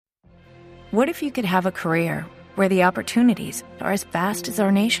What if you could have a career where the opportunities are as vast as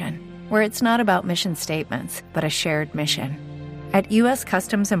our nation, where it's not about mission statements, but a shared mission? At U.S.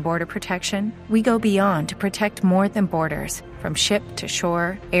 Customs and Border Protection, we go beyond to protect more than borders. From ship to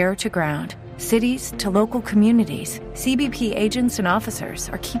shore, air to ground, cities to local communities, CBP agents and officers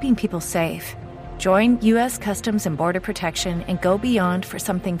are keeping people safe. Join U.S. Customs and Border Protection and go beyond for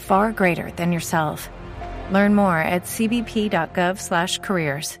something far greater than yourself. Learn more at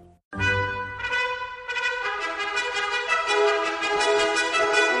cbp.gov/careers.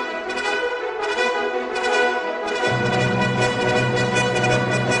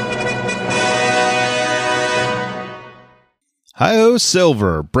 Hi-oh,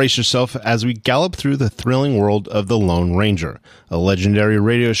 Silver! Brace yourself as we gallop through the thrilling world of The Lone Ranger, a legendary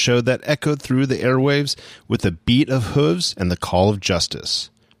radio show that echoed through the airwaves with the beat of hooves and the call of justice.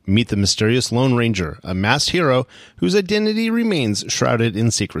 Meet the mysterious Lone Ranger, a masked hero whose identity remains shrouded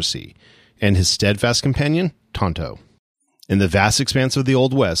in secrecy, and his steadfast companion, Tonto. In the vast expanse of the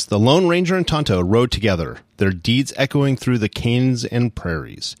Old West, the Lone Ranger and Tonto rode together, their deeds echoing through the canyons and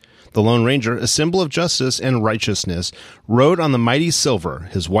prairies. The Lone Ranger, a symbol of justice and righteousness, rode on the mighty Silver,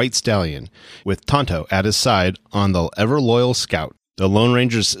 his white stallion, with Tonto at his side on the ever-loyal Scout. The Lone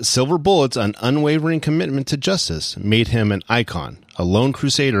Ranger's silver bullets and unwavering commitment to justice made him an icon, a lone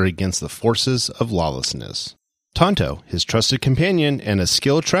crusader against the forces of lawlessness. Tonto, his trusted companion and a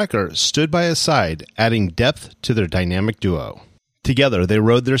skilled tracker, stood by his side, adding depth to their dynamic duo. Together, they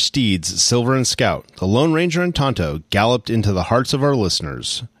rode their steeds, Silver and Scout. The Lone Ranger and Tonto galloped into the hearts of our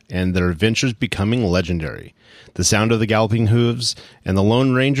listeners, and their adventures becoming legendary. The sound of the galloping hooves and the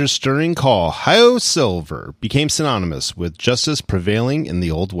Lone Ranger's stirring call, "Hi-oh, Silver!" became synonymous with justice prevailing in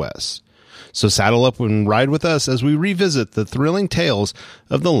the Old West. So saddle up and ride with us as we revisit the thrilling tales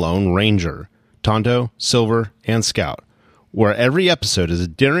of the Lone Ranger, Tonto, Silver, and Scout, where every episode is a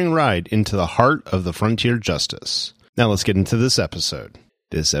daring ride into the heart of the frontier justice. Now let's get into this episode.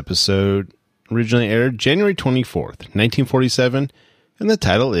 This episode originally aired January 24th, 1947, and the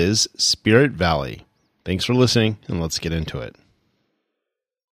title is Spirit Valley. Thanks for listening, and let's get into it.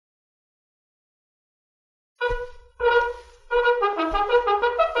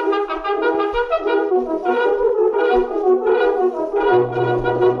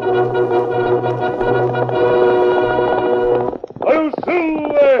 I'll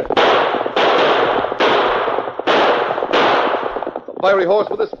Silver! A fiery horse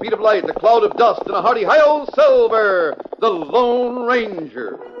with the speed of light, a cloud of dust, and a hearty "Hi-oh, Silver!" The Lone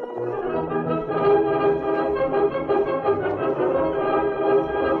Ranger.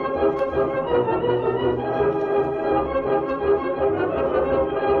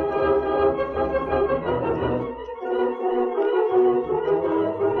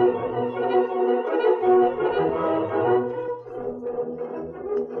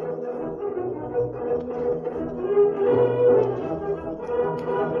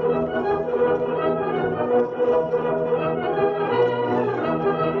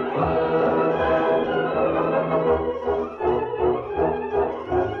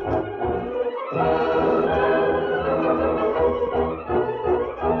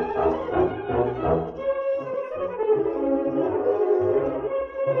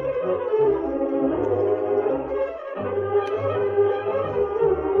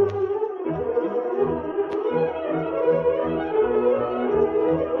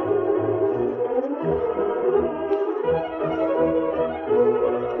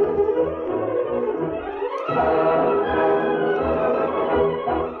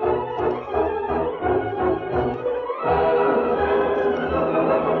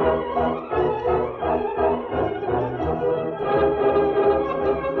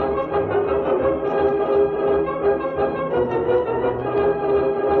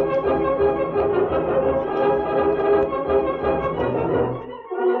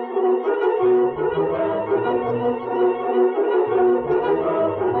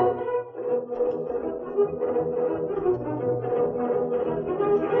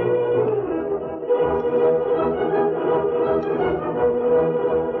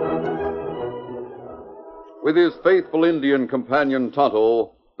 With his faithful Indian companion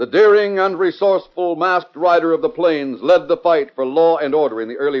Tonto, the daring and resourceful masked rider of the plains led the fight for law and order in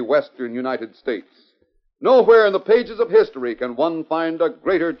the early western United States. Nowhere in the pages of history can one find a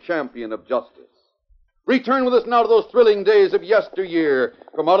greater champion of justice. Return with us now to those thrilling days of yesteryear.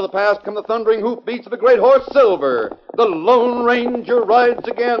 From out of the past come the thundering hoofbeats of the great horse Silver. The Lone Ranger rides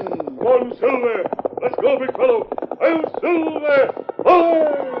again. Come on, Silver. Let's go, big fellow. I'm Silver.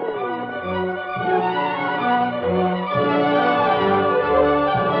 Oh!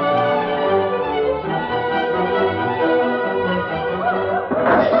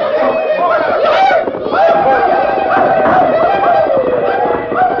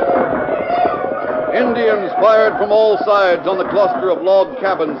 from all sides on the cluster of log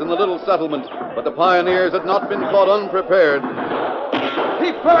cabins in the little settlement, but the pioneers had not been caught unprepared.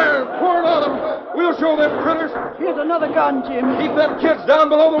 Keep fire! Pour it on them! We'll show them critters! Here's another gun, Jim. Keep them kids down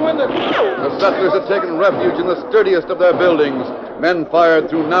below the window! The settlers had taken refuge in the sturdiest of their buildings. Men fired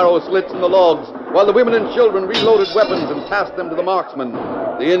through narrow slits in the logs, while the women and children reloaded weapons and passed them to the marksmen.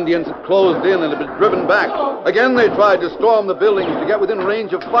 The Indians had closed in and had been driven back. Again they tried to storm the buildings to get within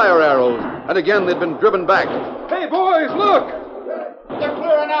range of fire arrows, and again they'd been driven back. Hey, boys, look! They're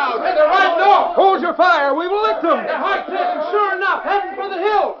clearing out. Hey, they're riding off. Hold your fire. We've licked them. They're high-taking, sure enough, heading for the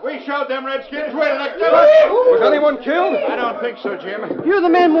hill. We showed them redskins where to lick them. Was anyone killed? I don't think so, Jim. A few of the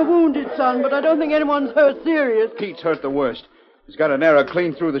men were wounded, son, but I don't think anyone's hurt serious. Pete's hurt the worst. He's got an arrow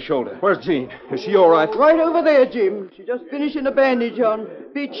clean through the shoulder. Where's Jean? Is she all right? Right over there, Jim. She's just finishing a bandage on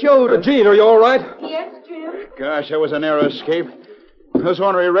Pete's shoulder. Jean, are you all right? Yes, Jim? Gosh, that was a narrow escape. Those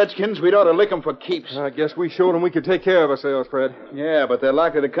ornery redskins, we'd ought to lick them for keeps. I guess we showed them we could take care of ourselves, Fred. Yeah, but they're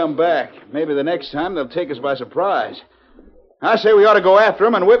likely to come back. Maybe the next time they'll take us by surprise. I say we ought to go after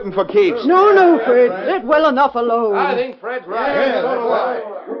them and whip them for keeps. No, Fred. Let well enough alone. I think Fred's right. Yeah, so do I.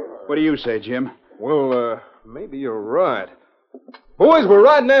 What do you say, Jim? Well, maybe you're right. Boys, we're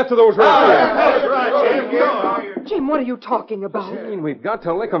riding after those redskins. That's right, Jim. Jim, what are you talking about? Jean, we've got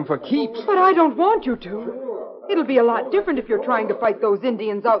to lick them for keeps. But I don't want you to. It'll be a lot different if you're trying to fight those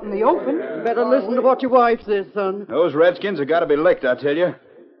Indians out in the open. Better listen to what your wife says, son. Those redskins have got to be licked, I tell you. Of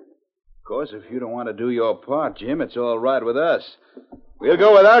course, if you don't want to do your part, Jim, it's all right with us. We'll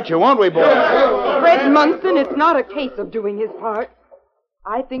go without you, won't we, boys? Fred Munson, it's not a case of doing his part.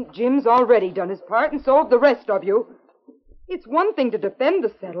 I think Jim's already done his part, and so have the rest of you. It's one thing to defend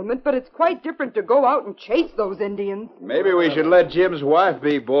the settlement, but it's quite different to go out and chase those Indians. Maybe we should let Jim's wife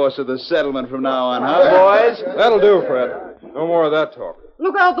be boss of the settlement from now on, huh, boys? That'll do, Fred. No more of that talk.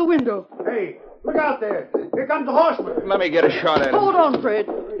 Look out the window. Hey, look out there. Here comes the horseman. Let me get a shot at him. Hold on, Fred.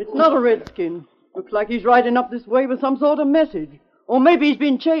 It's not a redskin. Looks like he's riding up this way with some sort of message. Or maybe he's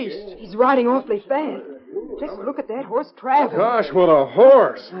been chased. He's riding awfully fast. Just look at that horse traveling. Gosh, what a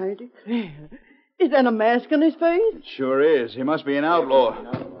horse. I declare. Is that a mask on his face? It sure is. He must be an outlaw.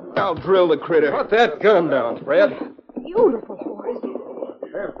 I'll drill the critter. Put that gun down, Fred. Beautiful horse.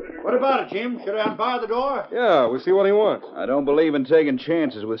 What about it, Jim? Should I unbar the door? Yeah, we'll see what he wants. I don't believe in taking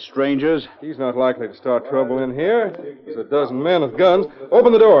chances with strangers. He's not likely to start trouble in here. There's a dozen men with guns.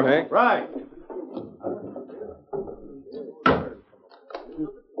 Open the door, Hank. Right.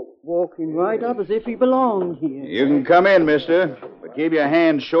 Walking right up as if he belonged here. You can come in, mister, but keep your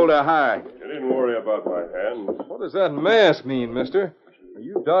hands shoulder high. You needn't worry about my hands. What does that mask mean, mister? Are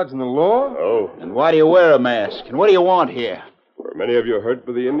you dodging the law? Oh, And why do you wear a mask? And what do you want here? were many of you hurt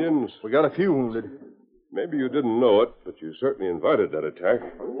by the Indians? We got a few wounded. Maybe you didn't know it, but you certainly invited that attack.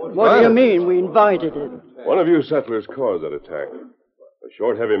 What do you mean, we invited it? One of you settlers caused that attack. A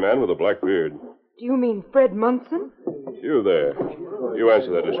short, heavy man with a black beard. Do you mean Fred Munson? You there. You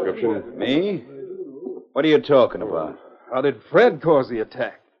answer that description. Me? What are you talking about? How did Fred cause the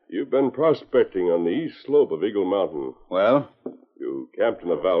attack? You've been prospecting on the east slope of Eagle Mountain. Well? You camped in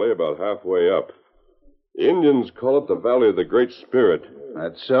a valley about halfway up. The Indians call it the Valley of the Great Spirit.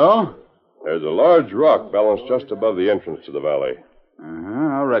 That's so? There's a large rock balanced just above the entrance to the valley.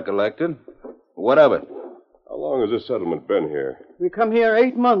 I recollect it. What of it? How long has this settlement been here? We come here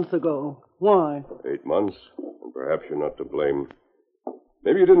 8 months ago. Why? 8 months, and perhaps you're not to blame.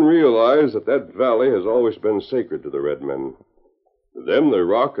 Maybe you didn't realize that that valley has always been sacred to the red men. To them, the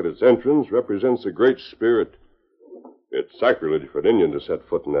rock at its entrance represents the Great Spirit. It's sacrilege for an Indian to set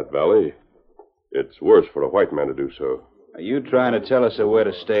foot in that valley. It's worse for a white man to do so. Are you trying to tell us where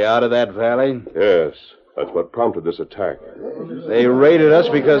to stay out of that valley? Yes, that's what prompted this attack. They raided us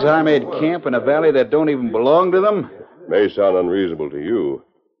because I made camp in a valley that don't even belong to them? May sound unreasonable to you,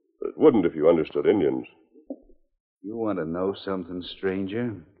 but it wouldn't if you understood Indians. You want to know something,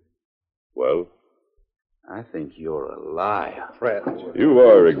 stranger? Well? I think you're a liar. Fred. You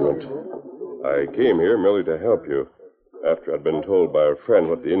are ignorant. I came here merely to help you, after I'd been told by a friend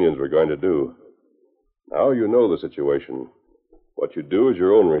what the Indians were going to do. Now you know the situation. What you do is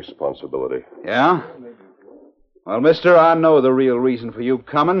your own responsibility. Yeah? Well, mister, I know the real reason for you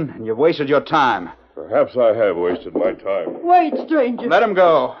coming, and you've wasted your time. Perhaps I have wasted my time. Wait, stranger. Let him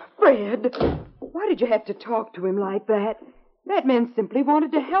go. Fred, why did you have to talk to him like that? That man simply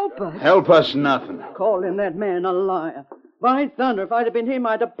wanted to help us. Help us nothing. Calling that man a liar. By thunder, if I'd have been him,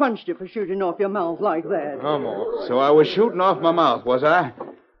 I'd have punched you for shooting off your mouth like that. Come on. So I was shooting off my mouth, was I?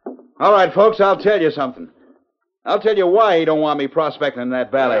 All right, folks, I'll tell you something. I'll tell you why he don't want me prospecting in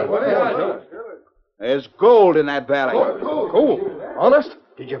that valley. There's gold in that valley. Gold? Honest?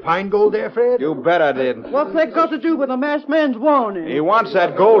 Did you find gold there, Fred? You bet I did. What's that got to do with the masked man's warning? He wants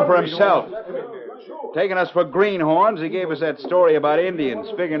that gold for himself. Taking us for greenhorns, he gave us that story about Indians,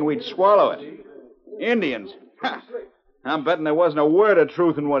 figuring we'd swallow it. Indians? Ha! I'm betting there wasn't a word of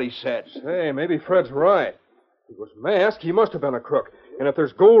truth in what he said. Say, maybe Fred's right. He was masked. He must have been a crook. And if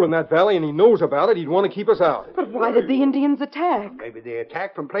there's gold in that valley and he knows about it, he'd want to keep us out. But why did the Indians attack? Maybe they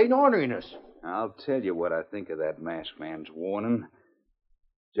attacked from plain ornering us. I'll tell you what I think of that masked man's warning.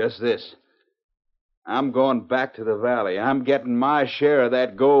 Just this. I'm going back to the valley. I'm getting my share of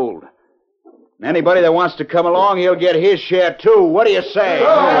that gold. And anybody that wants to come along, he'll get his share, too. What do you say?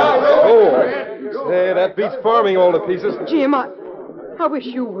 Oh, say, that beats farming all to pieces. Jim, I wish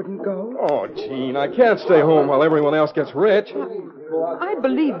you wouldn't go. Oh, Gene, I can't stay home while everyone else gets rich. I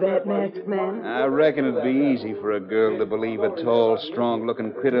believe that, masked man. I reckon it'd be easy for a girl to believe a tall,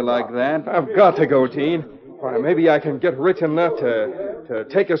 strong-looking critter like that. I've got to go, Gene. Why, maybe I can get rich enough to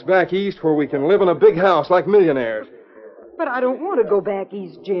take us back east where we can live in a big house like millionaires. But I don't want to go back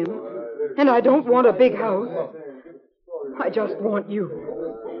east, Jim. And I don't want a big house. I just want you.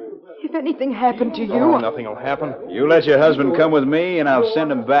 If anything happened to you... Oh, nothing will happen. You let your husband come with me, and I'll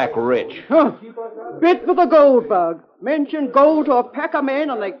send him back rich. Huh. Bit for the gold bug. Mention gold to a pack of men,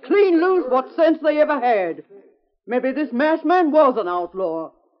 and they clean lose what sense they ever had. Maybe this masked man was an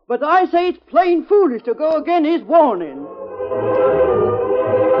outlaw. But I say it's plain foolish to go again his warning.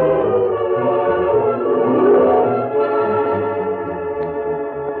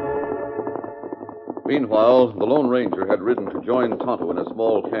 Meanwhile, the Lone Ranger had ridden to join Tonto in a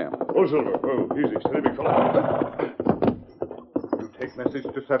small camp. Oh, Silver. Oh, easy. Steady, big fella. You take message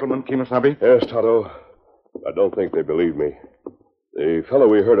to settlement, Kemosabe? Yes, Tonto. I don't think they believe me. The fellow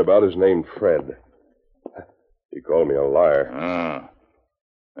we heard about is named Fred. He called me a liar. Ah.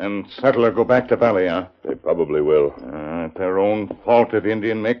 And settler go back to valley, huh? They probably will. It's their own fault if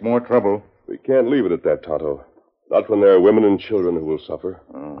Indian make more trouble. We can't leave it at that, Tonto. Not when there are women and children who will suffer.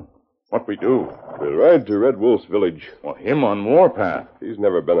 What we do? We'll ride to Red Wolf's village. Well, him on warpath. He's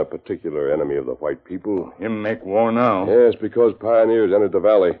never been a particular enemy of the white people. Him make war now. Yes, because pioneers entered the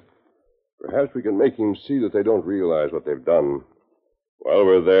valley. Perhaps we can make him see that they don't realize what they've done. While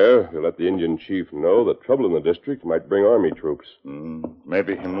we're there, we'll let the Indian chief know that trouble in the district might bring army troops.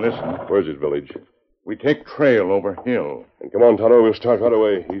 Maybe him listen. Where's his village? We take trail over hill. And come on, Tonto. We'll start right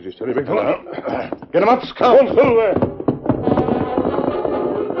away. Easy, steady, big fella. Get him up, Scout. Come on, Silver.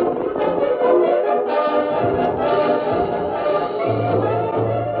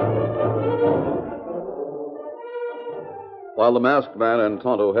 While the masked man and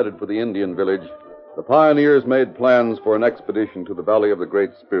Tonto headed for the Indian village, the pioneers made plans for an expedition to the Valley of the Great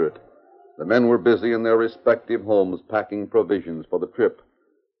Spirit. The men were busy in their respective homes packing provisions for the trip.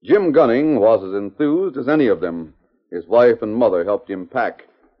 Jim Gunning was as enthused as any of them. His wife and mother helped him pack,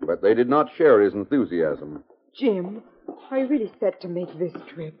 but they did not share his enthusiasm. Jim, are you really set to make this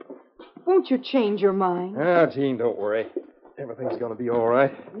trip? Won't you change your mind? Gene, don't worry. Everything's going to be all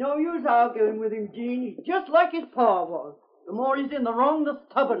right. No use arguing with him, Gene. He's just like his pa was. The more he's in the wrong, the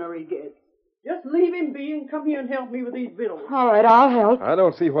stubborner he gets. Just leave him be and come here and help me with these victuals. All right, I'll help. I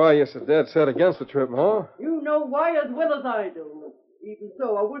don't see why you're so dead set against the trip, Ma. You know why as well as I do. Even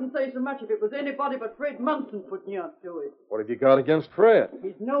so, I wouldn't say so much if it was anybody but Fred Munson putting you up to it. What have you got against Fred?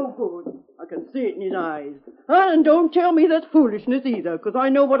 He's no good. I can see it in his eyes. And don't tell me that's foolishness either, because I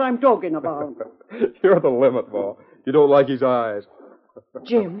know what I'm talking about. You're the limit, Ma. You don't like his eyes.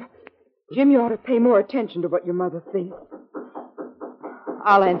 Jim, you ought to pay more attention to what your mother thinks.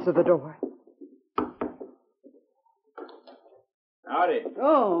 I'll answer the door. Howdy.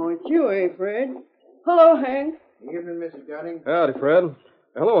 Oh, it's you, eh, Fred? Hello, Hank. Evening, Mrs. Gunning. Howdy, Fred.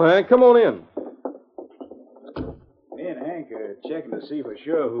 Hello, Hank. Come on in. Me and Hank are checking to see for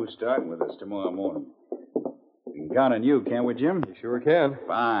sure who's starting with us tomorrow morning. We can count on you, can't we, Jim? You sure can.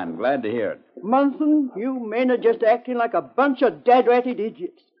 Fine. Glad to hear it. Munson, you men are just acting like a bunch of dad-ratted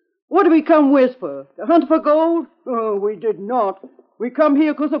idiots. What did we come west for? To hunt for gold? Oh, we did not. We come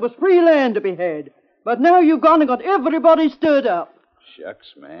here because there was free land to be had. But now you've gone and got everybody stirred up.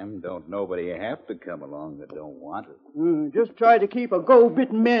 Shucks, ma'am. Don't nobody have to come along that don't want it. Just try to keep a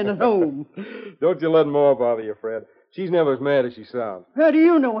gold-bitten man at home. Don't you let Ma bother you, Fred. She's never as mad as she sounds. How do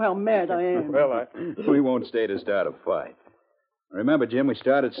you know how mad I am? Well, We won't stay to start a fight. Remember, Jim, we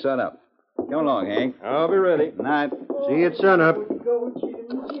start at sunup. Come along, Hank. I'll be ready. Night. See you at sunup. Go, Jim.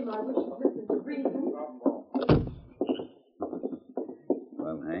 Jim, I wish you'd listen to reason.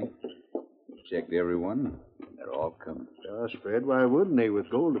 Well, Hank, checked everyone. They're all coming. Gosh, Fred, why wouldn't they with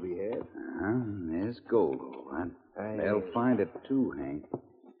gold to be had? There's gold, all right. They'll find it, too, Hank.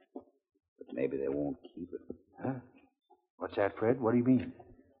 But maybe they won't keep it. Huh? What's that, Fred? What do you mean?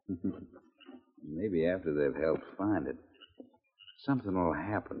 maybe after they've helped find it, something will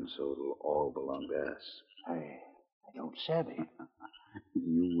happen so it'll all belong to us. I don't savvy.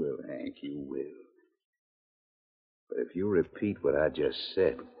 You will, Hank, you will. But if you repeat what I just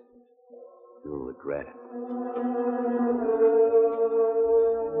said, you'll regret it.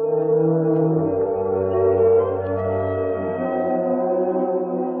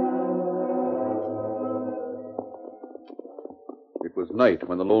 It was night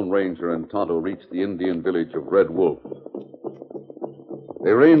when the Lone Ranger and Tonto reached the Indian village of Red Wolf.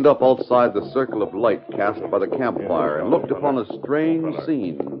 They reined up outside the circle of light cast by the campfire and looked upon a strange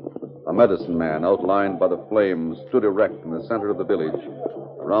scene. A medicine man, outlined by the flames, stood erect in the center of the village.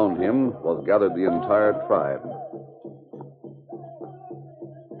 Around him was gathered the entire tribe.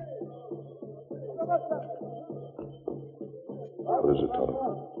 What is it,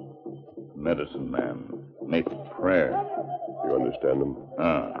 Tonto? Medicine man make prayer. You understand them?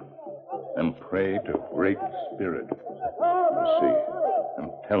 And pray to Great Spirit. I see. And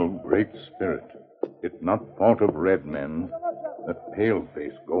tell Great Spirit it not fault of red men that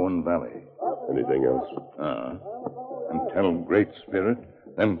Paleface go in valley. Anything else? And tell Great Spirit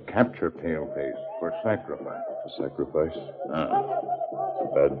them capture Paleface for sacrifice. A sacrifice? It's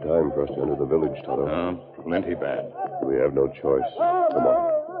a bad time for us to enter the village, Tonto. Plenty bad. We have no choice. Come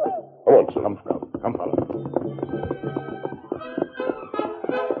on. Come on, son. Come, fellow.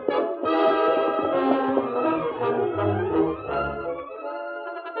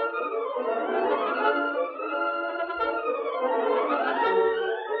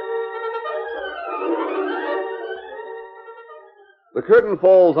 The curtain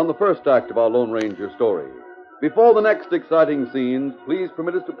falls on the first act of our Lone Ranger story. Before the next exciting scenes, please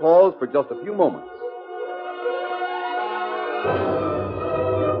permit us to pause for just a few moments.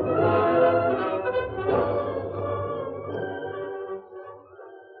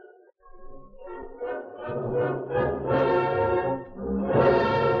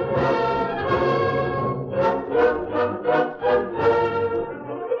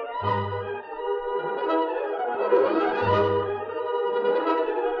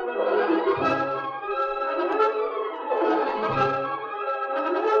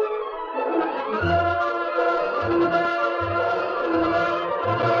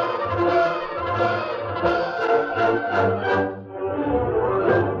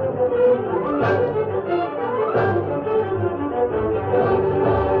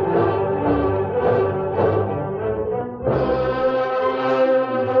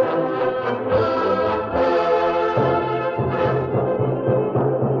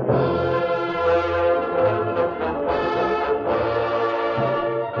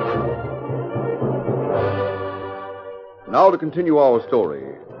 Now to continue our story.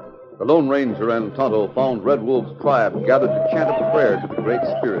 The Lone Ranger and Tonto found Red Wolf's tribe gathered to chant a prayer to the Great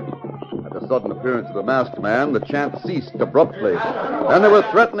Spirit. At the sudden appearance of the masked man, the chant ceased abruptly. Then there were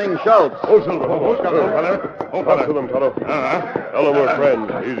threatening shouts. Oh, Silver. Talk to them, Tonto. Tell them we're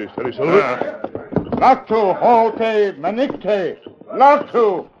friends. Easy, steady, Silver. Latu, hote, manikte.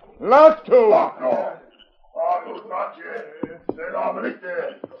 Latu. Latu.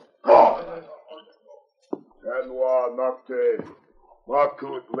 Senwa Nocte,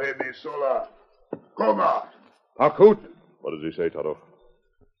 Makut Lady Sola, Koma. Hakut. What does he say, Tonto?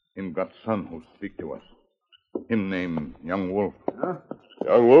 Him got son who speak to us. Him name Young Wolf. Huh?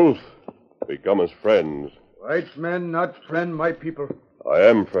 Young Wolf, become as friends. White men not friend my people. I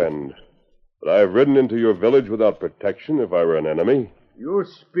am friend, but I have ridden into your village without protection if I were an enemy. You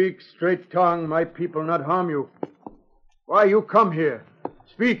speak straight tongue, my people not harm you. Why you come here?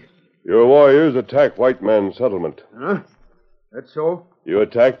 Speak. Your warriors attack white man's settlement. Huh? That's so? You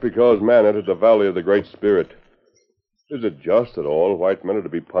attacked because man entered the valley of the Great Spirit. Is it just that all white men are to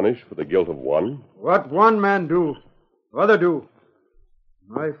be punished for the guilt of one? What one man do, other do.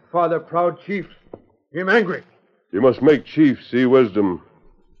 My father, proud chief, him angry. You must make chief see wisdom.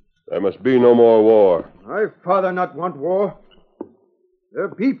 There must be no more war. My father not want war. There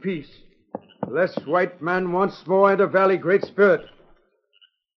be peace. Less white man once more enter valley Great Spirit.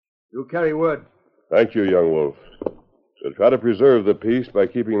 You carry word. Thank you, Young Wolf. You'll try to preserve the peace by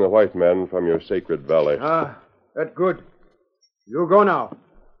keeping the white man from your sacred valley. Ah, that's good. You go now.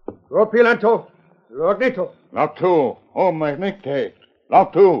 Go, Pilanto. Lognito. Latu. Oh, Manikte.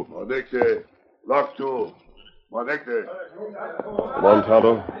 Latu. Manikte. Latu. Manikte. Come on,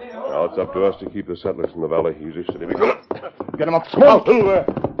 Tonto. Now it's up to us to keep the settlers in the valley. Easy, steady. Get him up. Smoke. Silver.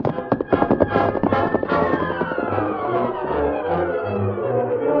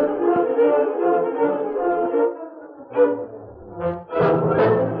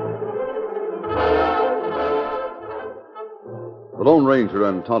 The Lone Ranger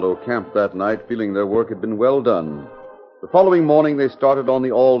and Tonto camped that night feeling their work had been well done. The following morning, they started on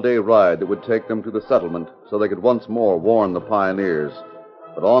the all-day ride that would take them to the settlement so they could once more warn the pioneers.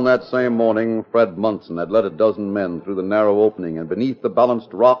 But on that same morning, Fred Munson had led a dozen men through the narrow opening and beneath the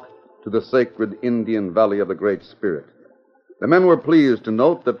balanced rock to the sacred Indian Valley of the Great Spirit. The men were pleased to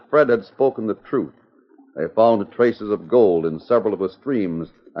note that Fred had spoken the truth. They found traces of gold in several of the streams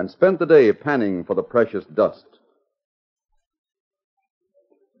and spent the day panning for the precious dust.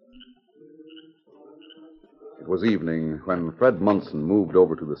 It was evening when Fred Munson moved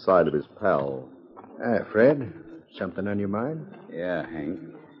over to the side of his pal. Fred, something on your mind? Yeah, Hank.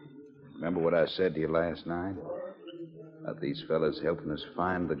 Remember what I said to you last night? About these fellas helping us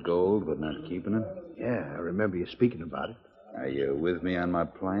find the gold but not keeping it? Yeah, I remember you speaking about it. Are you with me on my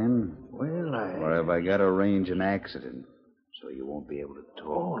plan? Well, Or have I got to arrange an accident so you won't be able to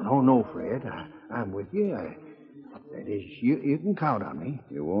talk? Oh, no, Fred. I'm with you. That is, you can count on me.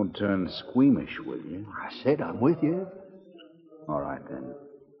 You won't turn squeamish, will you? I said I'm with you. All right, then.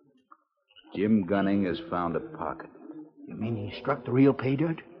 Jim Gunning has found a pocket. You mean he struck the real pay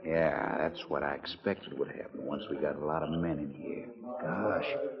dirt? Yeah, that's what I expected would happen once we got a lot of men in here. Gosh,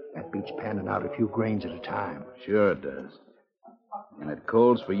 that beats panning out a few grains at a time. Sure it does. And it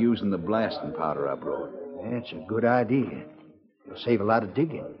calls for using the blasting powder I brought. That's a good idea. It'll save a lot of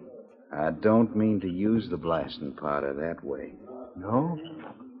digging. I don't mean to use the blasting powder that way. No?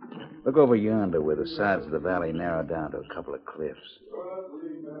 Look over yonder where the sides of the valley narrow down to a couple of cliffs.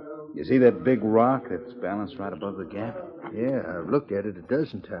 You see that big rock that's balanced right above the gap? Yeah, I've looked at it a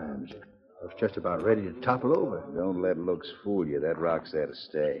dozen times. I was just about ready to topple over. Don't let looks fool you. That rock's there to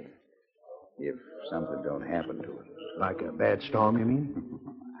stay. If something don't happen to it. Like a bad storm, you mean?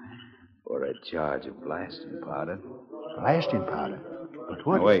 Or a charge of blasting powder. Blasting powder? But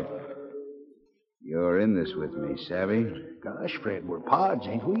what? Now, wait. You're in this with me, savvy? Gosh, Fred, we're pods,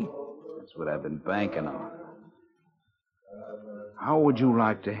 ain't we? That's what I've been banking on. How would you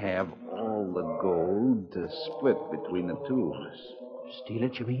like to have all the gold to split between the two of us? Steal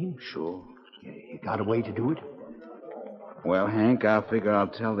it, you mean? Sure. You got a way to do it? Well, Hank, I figure I'll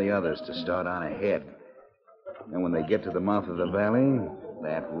tell the others to start on ahead. And when they get to the mouth of the valley,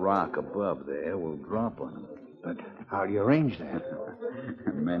 that rock above there will drop on them. But how do you arrange that?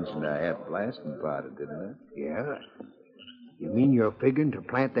 I mentioned I had blasting powder, didn't I? Yeah. You mean you're figuring to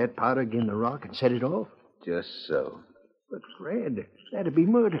plant that powder against the rock and set it off? Just so. But, Fred, that'd be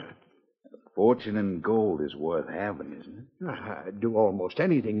murder. A fortune in gold is worth having, isn't it? I'd do almost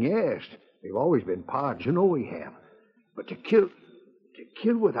anything you asked. They've always been pods, you know we have. But to kill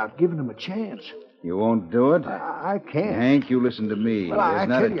without giving them a chance. You won't do it? I can't. Hank, you listen to me. Well, There's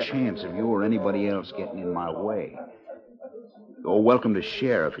not a you. chance of you or anybody else getting in my way. You're welcome to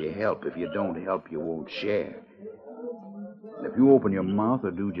share if you help. If you don't help, you won't share. And if you open your mouth or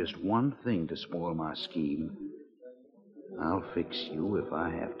do just one thing to spoil my scheme, I'll fix you if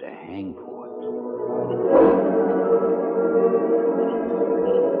I have to hang for it.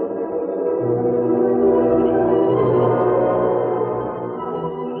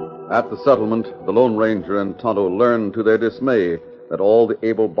 At the settlement, the Lone Ranger and Tonto learned to their dismay that all the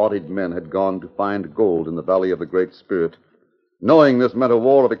able-bodied men had gone to find gold in the Valley of the Great Spirit. Knowing this meant a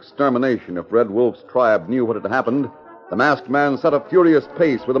war of extermination if Red Wolf's tribe knew what had happened, the masked man set a furious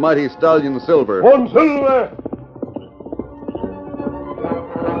pace with the mighty stallion Silver. One Silver!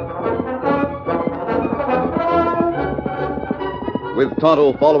 With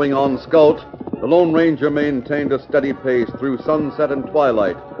Tonto following on scout, the Lone Ranger maintained a steady pace through sunset and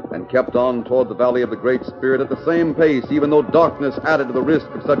twilight and kept on toward the Valley of the Great Spirit at the same pace, even though darkness added to the risk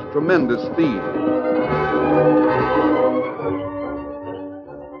of such tremendous speed.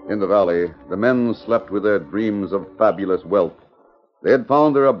 In the valley, the men slept with their dreams of fabulous wealth. They had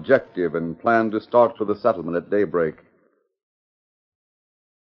found their objective and planned to start for the settlement at daybreak.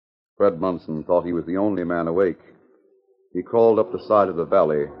 Fred Munson thought he was the only man awake. He crawled up the side of the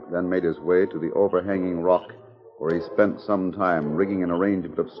valley, then made his way to the overhanging rock, where he spent some time rigging an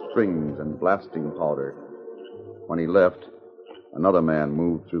arrangement of strings and blasting powder. When he left, another man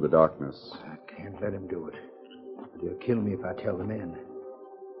moved through the darkness. I can't let him do it. He'll kill me if I tell the men.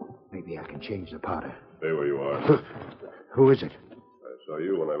 Maybe I can change the powder. Stay where you are. Who is it? I saw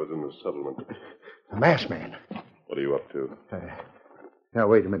you when I was in the settlement. The masked man. What are you up to? Now,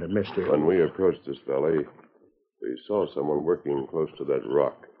 wait a minute, mister. When we approached this valley, we saw someone working close to that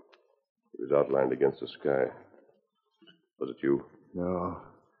rock. It was outlined against the sky. Was it you? No,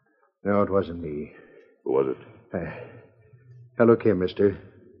 it wasn't me. Who was it? Now, look here, mister.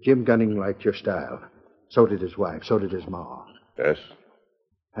 Jim Gunning liked your style. So did his wife. So did his ma. Yes?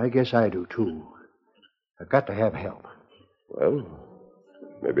 I guess I do, too. I've got to have help. Well,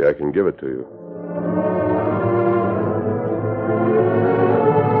 maybe I can give it to you.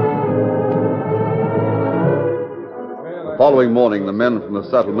 The following morning, the men from the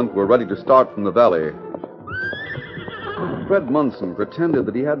settlement were ready to start from the valley. Fred Munson pretended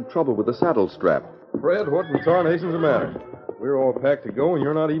that he had trouble with the saddle strap. Fred, what in tarnation's the matter? We're all packed to go, and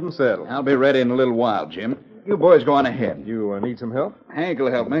you're not even saddled. I'll be ready in a little while, Jim. You boys go on ahead. You need some help? Hank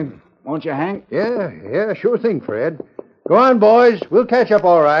will help me. Won't you, Hank? Yeah, sure thing, Fred. Go on, boys. We'll catch up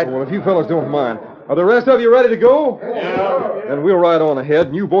all right. Well, if you fellows don't mind. Are the rest of you ready to go? Yeah. Then we'll ride on ahead,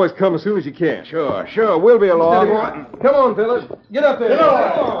 and you boys come as soon as you can. Sure. We'll be along. Come on, fellas. Get up there. Get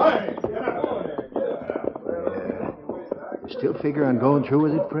on. Still figure on going through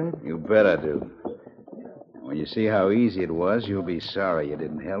with it, Fred? You bet I do. When you see how easy it was, you'll be sorry you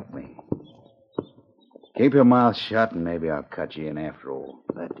didn't help me. Keep your mouth shut, and maybe I'll cut you in after all.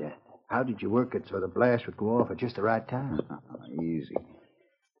 But how did you work it so the blast would go off at just the right time? Easy.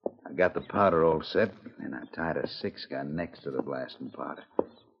 I got the powder all set, and I tied a 6-gun next to the blasting powder.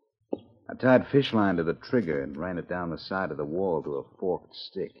 I tied fish line to the trigger and ran it down the side of the wall to a forked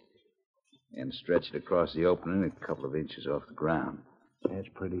stick, and stretched it across the opening a couple of inches off the ground. That's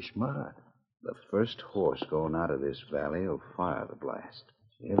pretty smart. The first horse going out of this valley will fire the blast.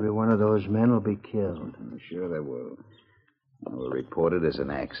 Every one of those men will be killed. Sure they will. We'll report it as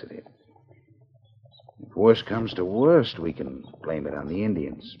an accident. If worst comes to worst, we can blame it on the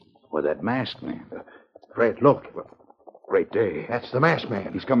Indians or that masked man. Fred, look. Great day. That's the masked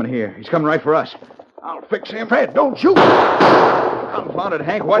man. He's coming here. He's coming right for us. I'll fix him. Fred, don't shoot. Confounded,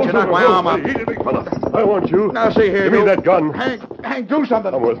 Hank. Watch you knock my arm out. Easy, big fella. I want you. Now, see here. Give me that gun. Hank, do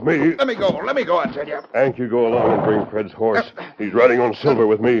something. Come with me. Let me go, I tell you. Hank, you go along and bring Fred's horse. He's riding on Silver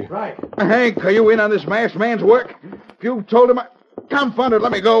with me. Right. Hank, are you in on this masked man's work? If you told him... Confounded,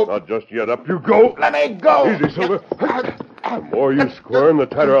 let me go. Not just yet. Up you go. Let me go. Easy, Silver. The more you squirm, the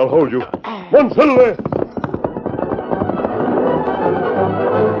tighter I'll hold you. One, Silver.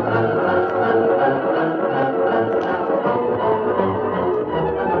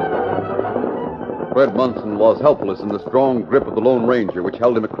 Fred Munson was helpless in the strong grip of the Lone Ranger, which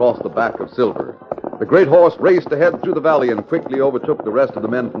held him across the back of Silver. The great horse raced ahead through the valley and quickly overtook the rest of the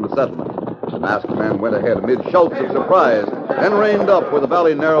men from the settlement. The masked man went ahead amid shouts of surprise, then reined up where the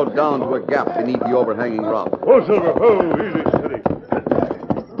valley narrowed down to a gap beneath the overhanging rock. Oh, Silver. Oh, easy, steady.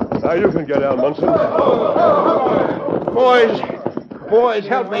 Now you can get out, Munson. Boys,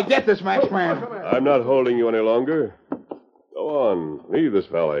 help me get this masked man. I'm not holding you any longer. Go on. Leave this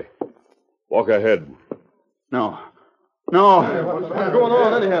valley. Walk ahead. No. What's going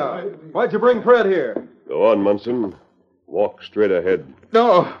on, anyhow? Why'd you bring Fred here? Go on, Munson. Walk straight ahead.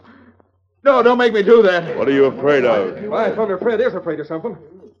 No, don't make me do that. What are you afraid of? My thunder, Fred is afraid of something.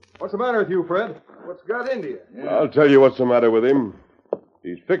 What's the matter with you, Fred? What's got into you? I'll tell you what's the matter with him.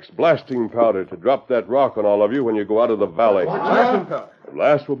 He's fixed blasting powder to drop that rock on all of you when you go out of the valley. Blasting powder? The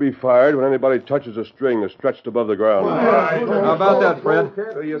blast will be fired when anybody touches a string that's stretched above the ground. How about that, Fred?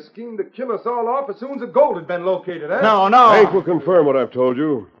 So you schemed to kill us all off as soon as the gold had been located, eh? No. Hank will confirm what I've told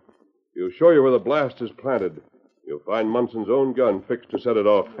you. He'll show you where the blast is planted. You'll find Munson's own gun fixed to set it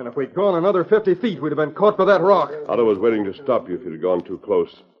off. And if we'd gone another 50 feet, we'd have been caught by that rock. Otto was waiting to stop you if you'd gone too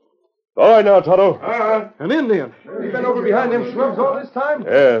close. All right now, Tonto. An Indian. You've been over behind them shrubs all this time?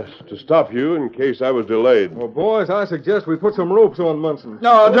 Yes, to stop you in case I was delayed. Well, boys, I suggest we put some ropes on Munson.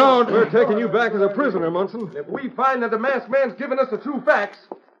 No, don't. We're taking you back as a prisoner, Munson. If we find that the masked man's given us the true facts,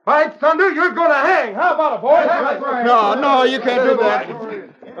 by thunder, you're going to hang. How about it, boys? No, you can't do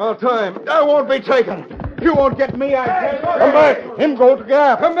that. Our time. I won't be taken. You won't get me, I tell you. Come back. Him go to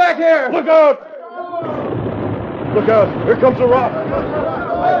gap. Come back here. Look out. Look out. Here comes a rock.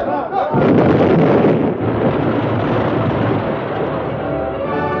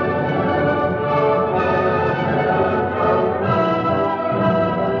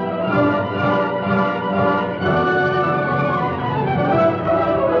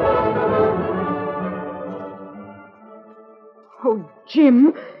 Oh,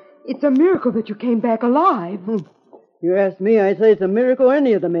 Jim, it's a miracle that you came back alive. You ask me, I say it's a miracle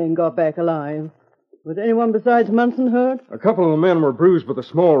any of the men got back alive. Was anyone besides Munson hurt? A couple of the men were bruised with the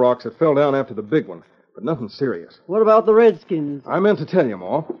small rocks that fell down after the big one, but nothing serious. What about the Redskins? I meant to tell you,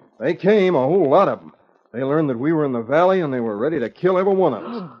 Ma. They came, a whole lot of them. They learned that we were in the valley, and they were ready to kill every one of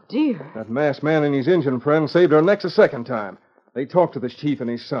us. Oh, dear. That masked man and his Indian friend saved our necks a second time. They talked to the chief and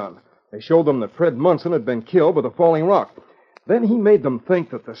his son. They showed them that Fred Munson had been killed with a falling rock. Then he made them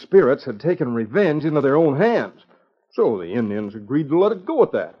think that the spirits had taken revenge into their own hands. So the Indians agreed to let it go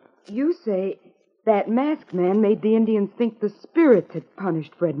at that. You say that masked man made the Indians think the spirits had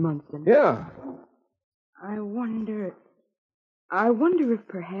punished Fred Munson. Yeah. I wonder I wonder if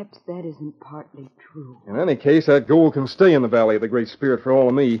perhaps that isn't partly true. In any case, that gold can stay in the Valley of the Great Spirit for all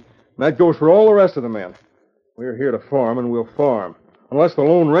of me. And that goes for all the rest of the men. We're here to farm, and we'll farm. Unless the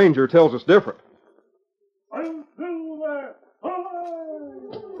Lone Ranger tells us different. I'm Silver!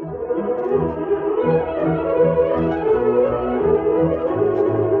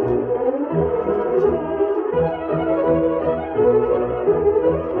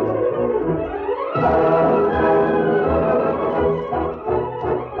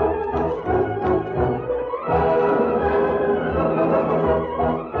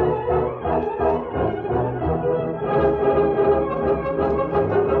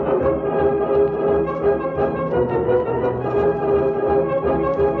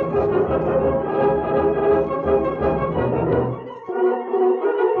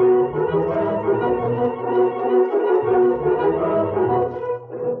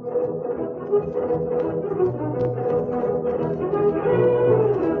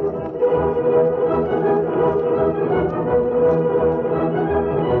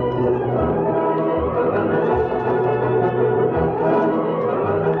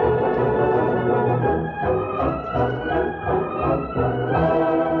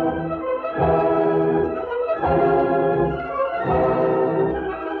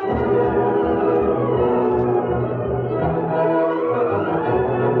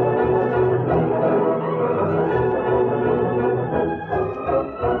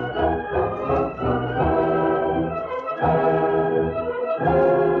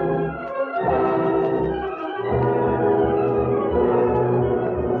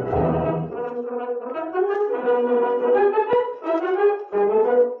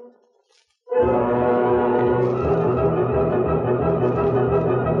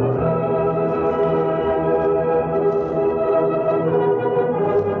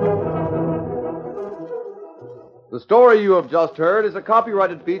 The story you have just heard is a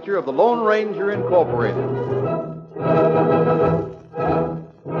copyrighted feature of the Lone Ranger Incorporated.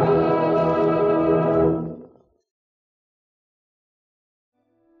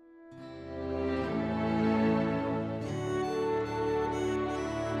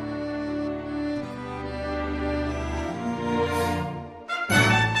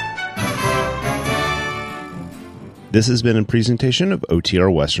 This has been a presentation of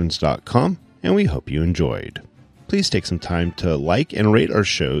OTRWesterns.com, and we hope you enjoyed. Please take some time to like and rate our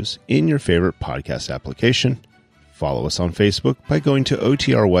shows in your favorite podcast application. Follow us on Facebook by going to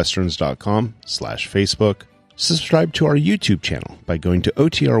OTRWesterns.com/Facebook. Subscribe to our YouTube channel by going to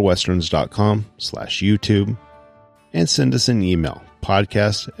OTRWesterns.com/YouTube. And send us an email,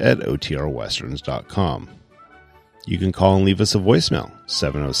 podcast@OTRWesterns.com. You can call and leave us a voicemail,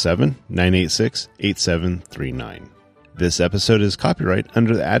 707-986-8739. This episode is copyright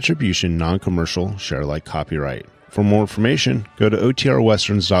under the Attribution Non-Commercial Share-alike copyright. For more information, go to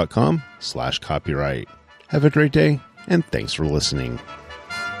OTRWesterns.com/copyright. Have a great day, and thanks for listening.